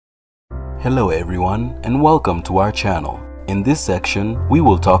Hello everyone and welcome to our channel. In this section, we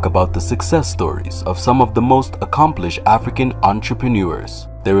will talk about the success stories of some of the most accomplished African entrepreneurs.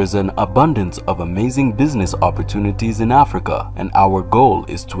 There is an abundance of amazing business opportunities in Africa, and our goal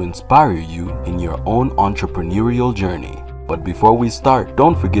is to inspire you in your own entrepreneurial journey. But before we start,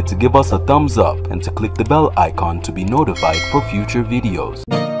 don't forget to give us a thumbs up and to click the bell icon to be notified for future videos.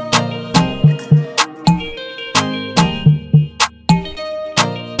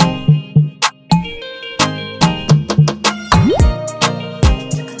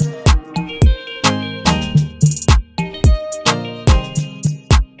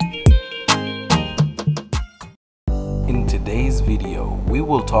 In today's video, we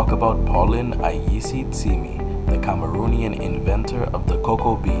will talk about Paulin AYISSI TSIMI, the Cameroonian inventor of the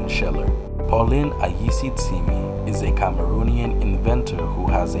cocoa bean sheller. Paulin AYISSI TSIMI is a Cameroonian inventor who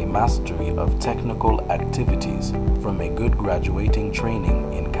has a mastery of technical activities from a good graduating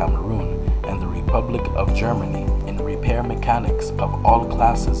training in Cameroon and the Republic of Germany in repair mechanics of all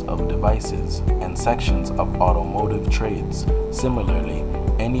classes of devices and sections of automotive trades. Similarly,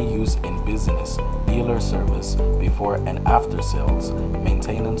 any use in business, dealer service, before and after sales,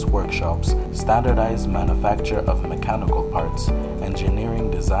 maintenance workshops, standardized manufacture of mechanical parts,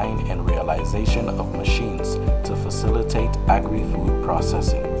 engineering design and realization of machines to facilitate agri-food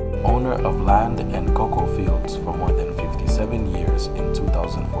processing. Owner of land and cocoa fields for more than 57 years in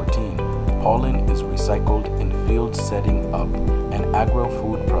 2014, Paulin is recycled in field setting up an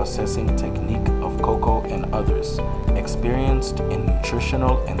agri-food processing technique of cocoa and others, experienced in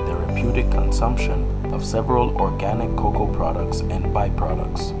nutritional and therapeutic consumption of several organic cocoa products and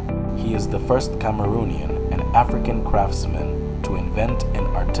byproducts. He is the first Cameroonian and African craftsman to invent an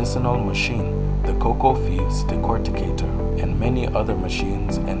artisanal machine, the COCOA FEVES DECORTICATOR, and many other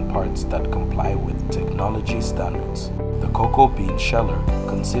machines and parts that comply with technology standards. The cocoa bean sheller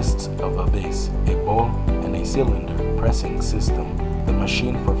consists of a base, a bowl, and a cylinder pressing system. The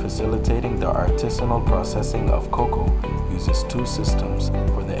machine for facilitating the artisanal processing of cocoa uses two systems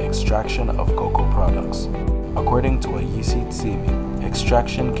for the extraction of cocoa products. According to AYISSI TSIMI,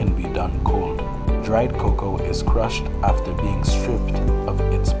 extraction can be done cold. Dried cocoa is crushed after being stripped of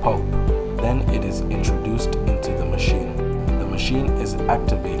its pulp. Then it is introduced into the machine. The machine is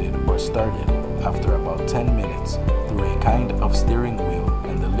activated or started after about 10 minutes through a kind of steering wheel,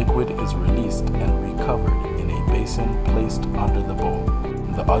 and the liquid is released and recovered in a basin placed under the bowl.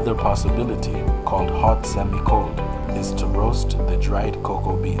 The other possibility, called hot semi-cold, is to roast the dried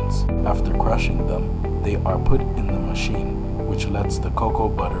cocoa beans. After crushing them, they are put in the machine, which lets the cocoa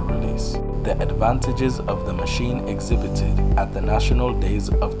butter release. The advantages of the machine exhibited at the National Days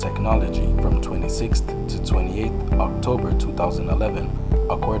of Technology from 26th to 28th October 2011,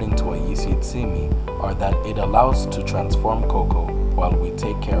 according to AYISSI TSIMI, are that it allows to transform cocoa while we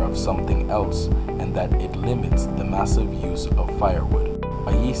take care of something else, and that it limits the massive use of firewood.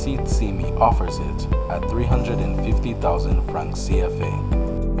 AYISSI TSIMI offers it at 350,000 francs CFA.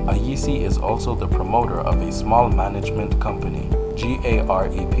 AYISSI is also the promoter of a small management company,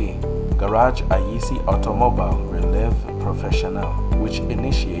 GAREP, Garage AYISSI Automobile Relève Professionnel, which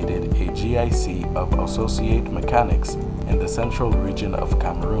initiated a GIC of associate mechanics in the central region of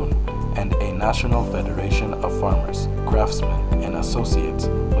Cameroon, and a national federation of farmers, craftsmen, and associates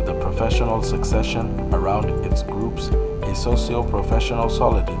with a professional succession around its groups, a socio-professional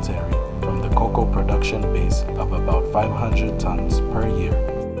solidarity from the cocoa production base of about 500 tons per year.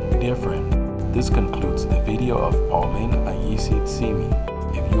 Dear friend, this concludes the video of Paulin AYISSI TSIMI.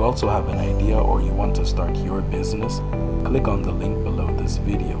 If you also have an idea or you want to start your business, click on the link below this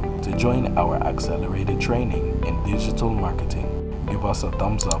video to join our accelerated training in digital marketing. Give us a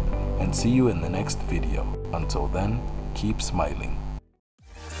thumbs up and see you in the next video. Until then, keep smiling.